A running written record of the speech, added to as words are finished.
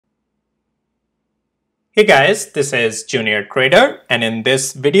Hey guys, this is Junior Trader, and in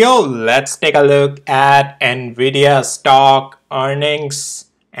this video, let's take a look at Nvidia stock earnings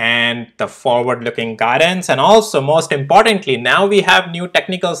and the forward-looking guidance. And also, most importantly, now we have new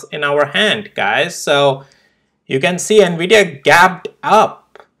technicals in our hand, guys. So you can see Nvidia gapped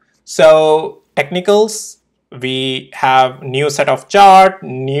up. So technicals, we have new set of chart,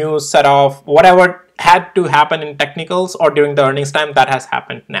 new set of whatever had to happen in technicals or during the earnings time that has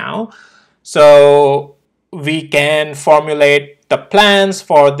happened now. So we can formulate the plans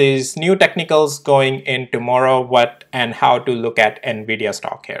for these new technicals going in tomorrow, what and how to look at Nvidia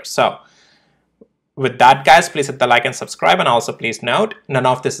stock here. So with that, guys, please hit the like and subscribe, and also please note none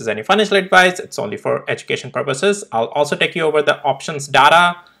of this is any financial advice. It's only for education purposes. I'll also take you over the options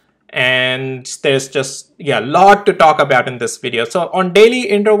data, and there's just a lot to talk about in this video. So on daily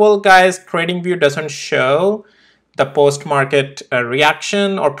interval, guys, TradingView doesn't show the post-market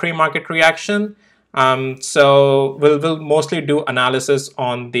reaction or pre-market reaction. So we'll mostly do analysis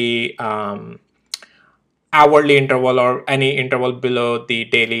on the hourly interval or any interval below the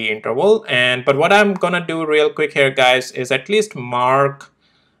daily interval. But what I'm gonna do real quick here, guys, is at least mark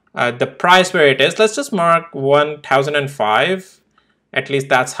the price where it is. Let's just mark 1005. At least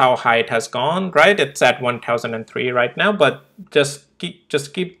that's how high it has gone, right? It's at 1003 right now, but just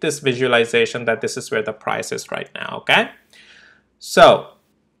keep this visualization that this is where the price is right now, okay? So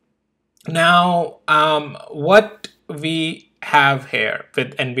now what we have here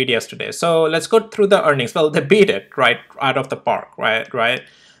with Nvidia's today. So let's go through the earnings. Well, they beat it right out of the park, right?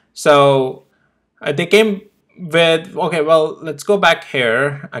 So they came with, okay, well, let's go back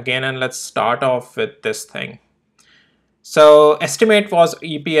here again and let's start off with this thing. So estimate was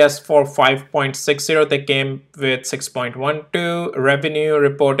EPS for 5.60. They came with 6.12. Revenue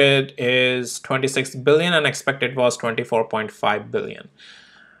reported is 26 billion and expected was 24.5 billion.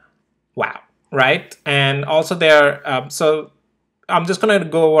 Wow, right? And also there, so I'm just going to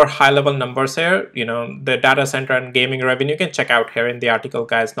go over high level numbers here. You know, the data center and gaming revenue, you can check out here in the article,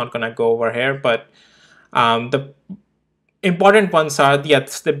 guys. Not going to go over here, but the important ones are,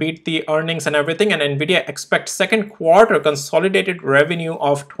 yes, they beat the earnings and everything, and Nvidia expects second quarter consolidated revenue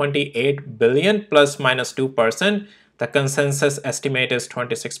of 28 billion plus minus 2%. The consensus estimate is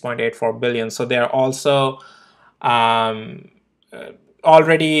 26.84 billion. So they're also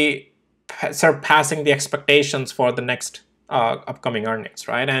already surpassing the expectations for the next upcoming earnings,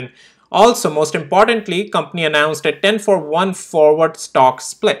 right? And also, most importantly, company announced a 10-for-1 forward stock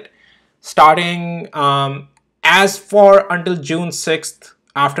split starting as for until June 6th.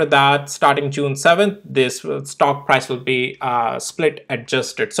 After that, starting June 7th, this stock price will be split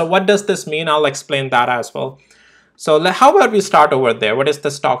adjusted. So what does this mean? I'll explain that as well. So how about we start over there? What is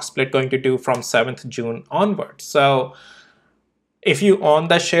the stock split going to do from 7th June onwards? So if you own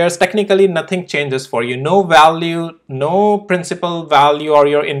the shares, technically nothing changes for you. No value, no principal value or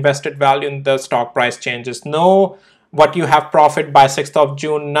your invested value in the stock price changes. No, what you have profit by 6th of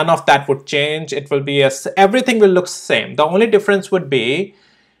June, none of that would change. It will be everything will look the same. The only difference would be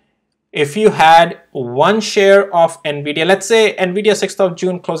if you had one share of Nvidia. Let's say Nvidia 6th of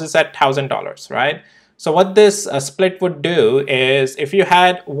June closes at $1,000, right? So what this split would do is if you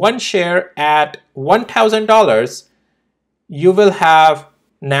had one share at $1,000, you will have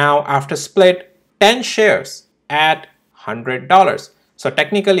now, after split, 10 shares at $100. So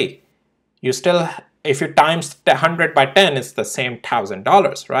technically, you still, if you times 100 by 10, it's the same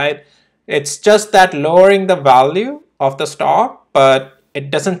 $1,000, right? It's just that lowering the value of the stock, but it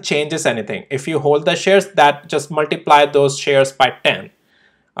doesn't changes anything. If you hold the shares, that just multiply those shares by 10,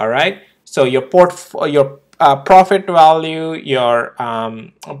 all right? So your profit value, your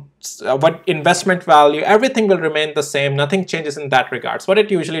what investment value, everything will remain the same. Nothing changes in that regards. What it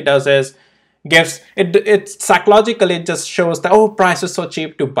usually does is it psychologically just shows that, oh, price is so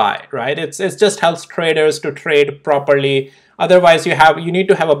cheap to buy, right? It just helps traders to trade properly. Otherwise, you need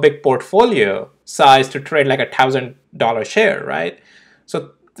to have a big portfolio size to trade like $1,000 share, right?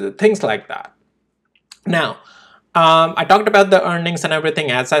 So things like that. Now, I talked about the earnings and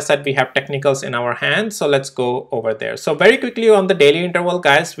everything. As I said, we have technicals in our hands, so let's go over there. So very quickly on the daily interval,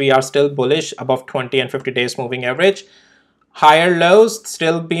 guys, we are still bullish above 20 and 50 days moving average. Higher lows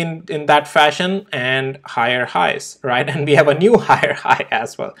still being in that fashion and higher highs, right? And we have a new higher high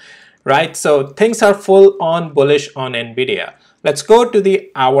as well, right? So things are full on bullish on Nvidia. Let's go to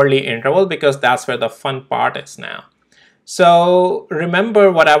the hourly interval because that's where the fun part is now. So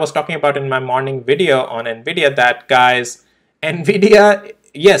remember what I was talking about in my morning video on Nvidia, that, guys, Nvidia,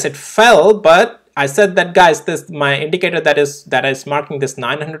 yes, it fell, but I said that, guys, this my indicator that is marking this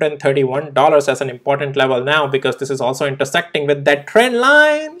 $931 as an important level now, because this is also intersecting with that trend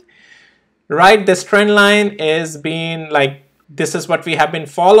line, right? This trend line is being like, this is what we have been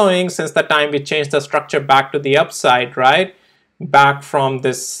following since the time we changed the structure back to the upside, right? Back from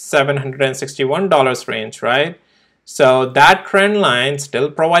this $761 range, right? So that trend line still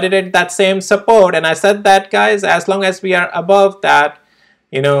provided it that same support. And I said that, guys, as long as we are above that,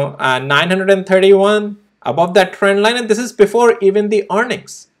 931, above that trend line, and this is before even the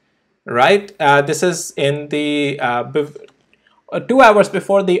earnings, right? This is in the 2 hours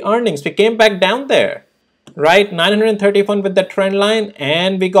before the earnings. We came back down there, right? 931 with the trend line,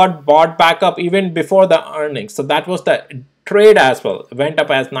 and we got bought back up even before the earnings. So that was the trade as well. It went up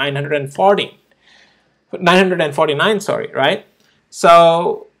as 949, sorry, right?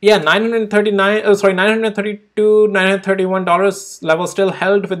 So yeah, 939, sorry, 932, $931 level still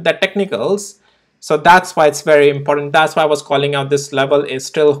held with the technicals. So that's why it's very important. That's why I was calling out this level is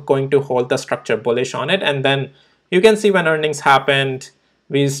still going to hold the structure bullish on it. And then you can see when earnings happened,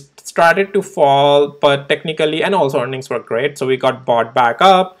 we started to fall, but technically, and also earnings were great. So we got bought back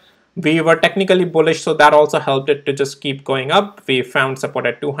up. We were technically bullish, so that also helped it to just keep going up. We found support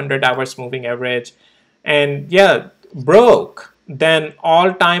at 200 hours moving average, and yeah, broke then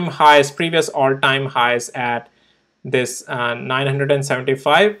all-time highs, previous all-time highs at this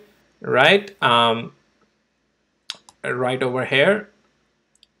 975, right? Right over here,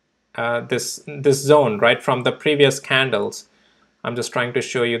 this zone, right, from the previous candles. I'm just trying to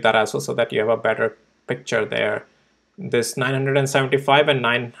show you that as well so that you have a better picture there. This 975 and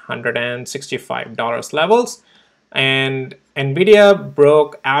 $965 levels, and Nvidia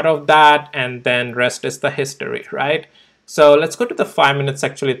broke out of that, and then rest is the history, right? So let's go to the 5 minutes.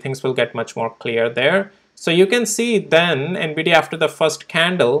 Actually, things will get much more clear there. So you can see then Nvidia, after the first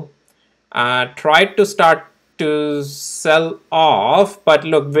candle, tried to start to sell off, but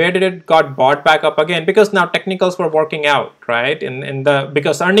look, where did it got bought back up again? Because now technicals were working out, right?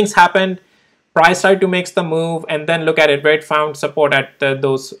 Because earnings happened, price started to make the move, and then look at it, where it found support at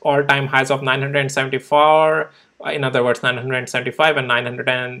those all-time highs of 974, in other words 975 and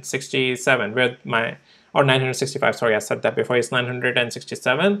 967, where my, or 965, sorry, I said that before, it's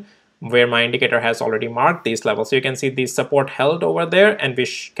 967, where my indicator has already marked these levels. So you can see the support held over there, and we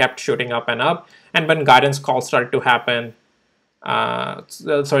kept shooting up and up. And when guidance calls started to happen,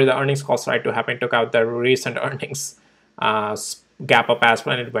 sorry, the earnings calls started to happen, took out the recent earnings gap up as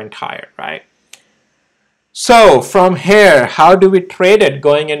well, and it went higher, right? So from here, how do we trade it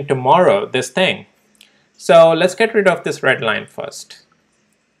going in tomorrow, this thing? So let's get rid of this red line first.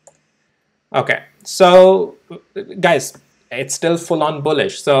 Okay, so guys, it's still full on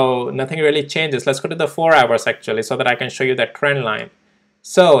bullish, so nothing really changes. Let's go to the 4 hours actually, so that I can show you that trend line.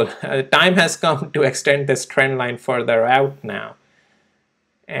 So time has come to extend this trend line further out now.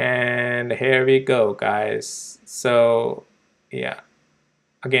 And here we go, guys. So yeah,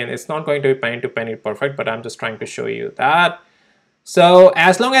 again, it's not going to be penny to penny perfect, but I'm just trying to show you that. So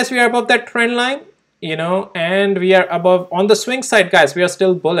as long as we are above that trend line, and we are above on the swing side, guys, we are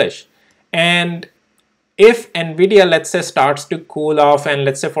still bullish. And if Nvidia, let's say, starts to cool off, and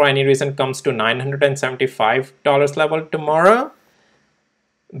let's say for any reason comes to $975 level tomorrow,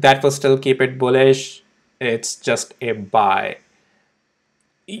 that will still keep it bullish. It's just a buy.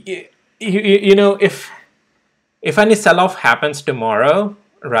 If any sell-off happens tomorrow,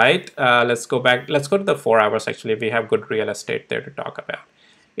 right? Let's go back. Let's go to the 4 hours. Actually, we have good real estate there to talk about.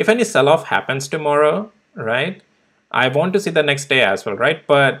 If any sell-off happens tomorrow, right? I want to see the next day as well, right?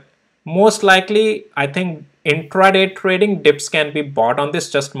 But most likely, I think intraday trading dips can be bought on this.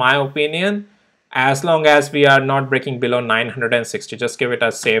 Just my opinion. As long as we are not breaking below 960, just give it a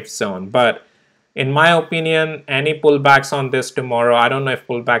safe zone. But in my opinion, any pullbacks on this tomorrow, I don't know if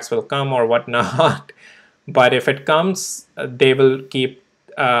pullbacks will come or whatnot, but if it comes, they will keep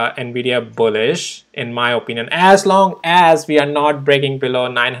Nvidia bullish, in my opinion, as long as we are not breaking below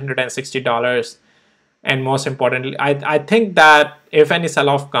 $960. And most importantly, I think that if any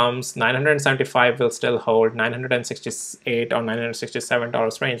sell-off comes, 975 will still hold, 968 or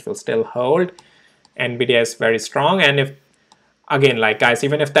 $967 range will still hold. Nvidia is very strong, and if, again, like guys,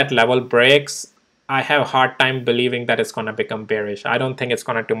 even if that level breaks, I have a hard time believing that it's going to become bearish. I don't think it's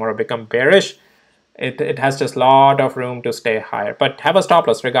going to tomorrow become bearish. It has just a lot of room to stay higher, but have a stop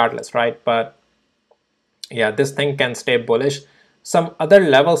loss regardless, right? But yeah, this thing can stay bullish. Some other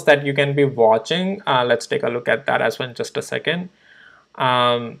levels that you can be watching, let's take a look at that as well in just a second.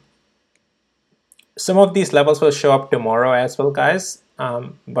 Some of these levels will show up tomorrow as well, guys,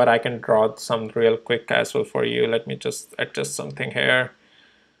 but I can draw some real quick as well for you. Let me just adjust something here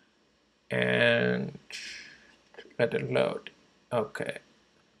and let it load. Okay,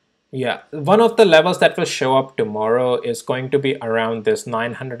 Yeah, one of the levels that will show up tomorrow is going to be around this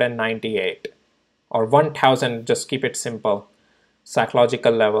 998 or 1000, just keep it simple,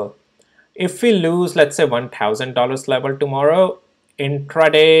 psychological level. If we lose, let's say $1,000 level tomorrow,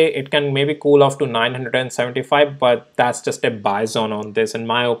 intraday, it can maybe cool off to 975, but that's just a buy zone on this, in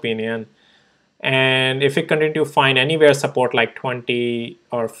my opinion. And if we continue to find anywhere support like 20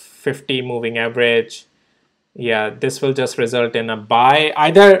 or 50 moving average, yeah, this will just result in a buy.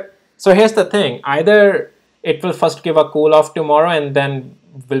 Either, so here's the thing, either it will first give a cool off tomorrow and then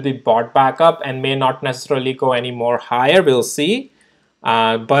will be bought back up and may not necessarily go any more higher, we'll see.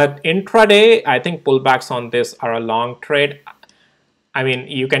 But intraday, I think pullbacks on this are a long trade. I mean,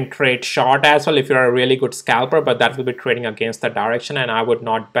 you can trade short as well if you're a really good scalper, but that will be trading against the direction, and I would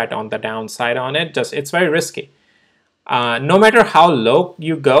not bet on the downside on it. Just, it's very risky. No matter how low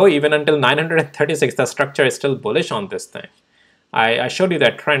you go, even until 936, the structure is still bullish on this thing. I showed you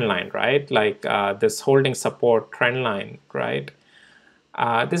that trend line, right? Like this holding support trend line, right?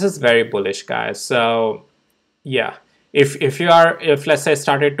 This is very bullish, guys. So yeah, if let's say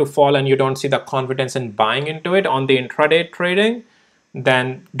started to fall and you don't see the confidence in buying into it on the intraday trading,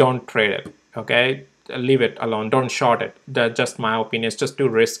 then don't trade it. Okay, leave it alone. Don't short it. That's just my opinion. It's just too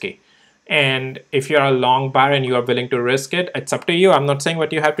risky. And if you're a long buyer and you are willing to risk it, it's up to you. I'm not saying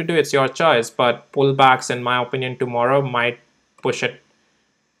what you have to do. It's your choice. But pullbacks, in my opinion, tomorrow might push it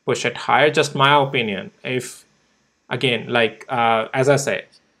higher. Just my opinion. If again, like as I say,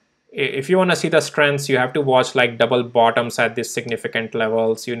 if you want to see the strengths, you have to watch like double bottoms at these significant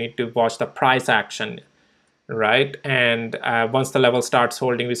levels. You need to watch the price action, right? And once the level starts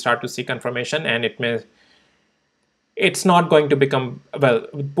holding, we start to see confirmation, and it's not going to become, well,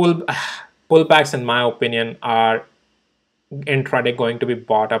 pullbacks, in my opinion, are intraday going to be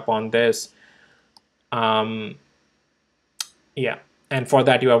bought up on this. Yeah, and for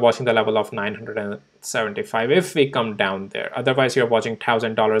that you are watching the level of 975 if we come down there. Otherwise you're watching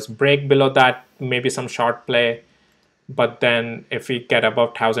 $1,000 break below that, maybe some short play. But then if we get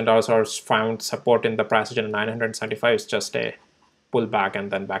above $1,000 or found support in the price region of 975, it's just a pullback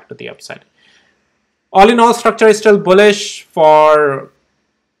and then back to the upside. All in all, structure is still bullish for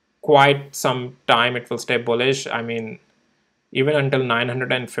quite some time. It will stay bullish. I mean, even until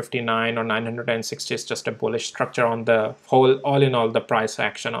 959 or 960 is just a bullish structure on the whole, all in all, the price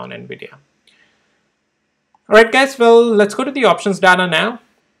action on Nvidia. All right, guys, well, let's go to the options data now.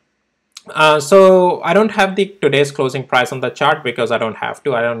 So I don't have the today's closing price on the chart because I don't have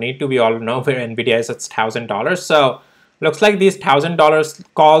to. I don't need to. We all know where Nvidia is. It's $1,000. So looks like these $1,000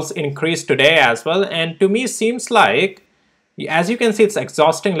 calls increased today as well. And to me, seems like, as you can see, it's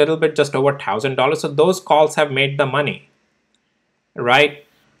exhausting a little bit, just over $1,000. So those calls have made the money, right?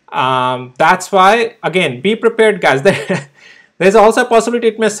 That's why, again, be prepared, guys. There's also a possibility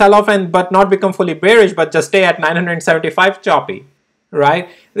it may sell off but not become fully bearish, but just stay at 975 choppy, right?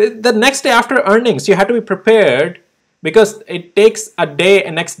 The next day after earnings, you have to be prepared because it takes a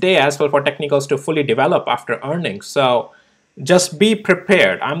next day as well for technicals to fully develop after earnings. So just be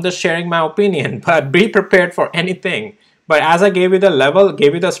prepared. I'm just sharing my opinion, but be prepared for anything. But as I gave you the level,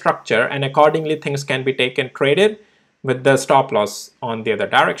 gave you the structure, and accordingly things can be traded with the stop loss on the other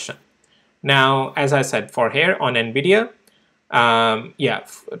direction. Now, as I said, for here on Nvidia, yeah,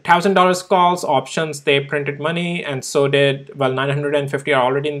 $1,000 calls, options, they printed money, and so did, well, 950 are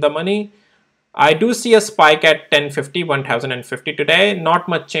already in the money. I do see a spike at 1050, 1050 today. Not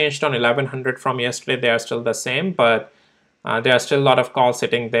much changed on 1100 from yesterday. They are still the same, but there are still a lot of calls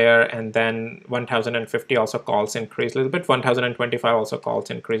sitting there. And then 1050 also calls increase a little bit. 1025 also calls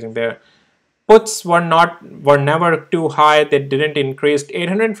increasing there. Puts were never too high. They didn't increase.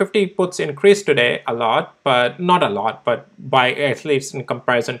 850 puts increased today a lot, but not a lot, but by at least in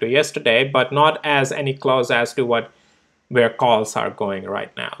comparison to yesterday, but not as any close as to where calls are going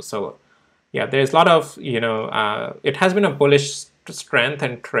right now. So yeah, there's a lot of, it has been a bullish strength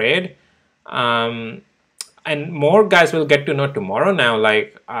and trade. And more guys will get to know tomorrow now,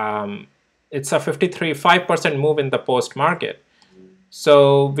 like it's a 5% move in the post market.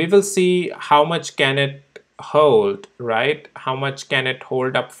 So we will see how much can it hold, right? How much can it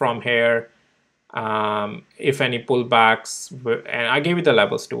hold up from here? If any pullbacks, and I gave you the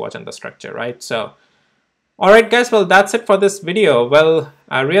levels to watch on the structure, right? So, all right, guys, well, that's it for this video. Well,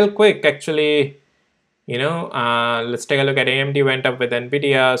 real quick, actually, let's take a look at AMD went up with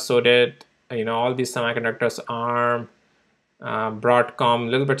Nvidia. So did, all these semiconductors, ARM, Broadcom, a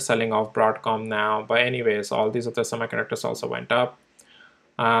little bit selling off Broadcom now. But anyways, all these other semiconductors also went up.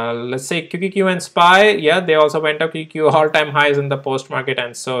 Let's say QQQ and SPY, yeah, they also went up. QQQ all-time highs in the post-market,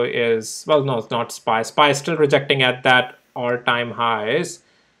 and so is, well, no, it's not SPY. SPY is still rejecting at that all-time highs.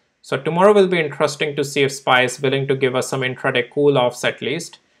 So tomorrow will be interesting to see if SPY is willing to give us some intraday cool offs at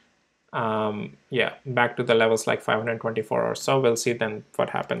least. Yeah, back to the levels like 524 or so. We'll see then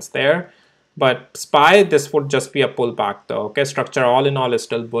what happens there. But SPY, this would just be a pullback though. Okay, structure all in all is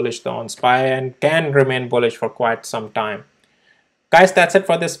still bullish though on SPY and can remain bullish for quite some time. Guys, that's it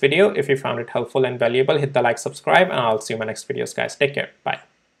for this video. If you found it helpful and valuable, hit the like, subscribe, and I'll see you in my next videos, guys. Take care. Bye.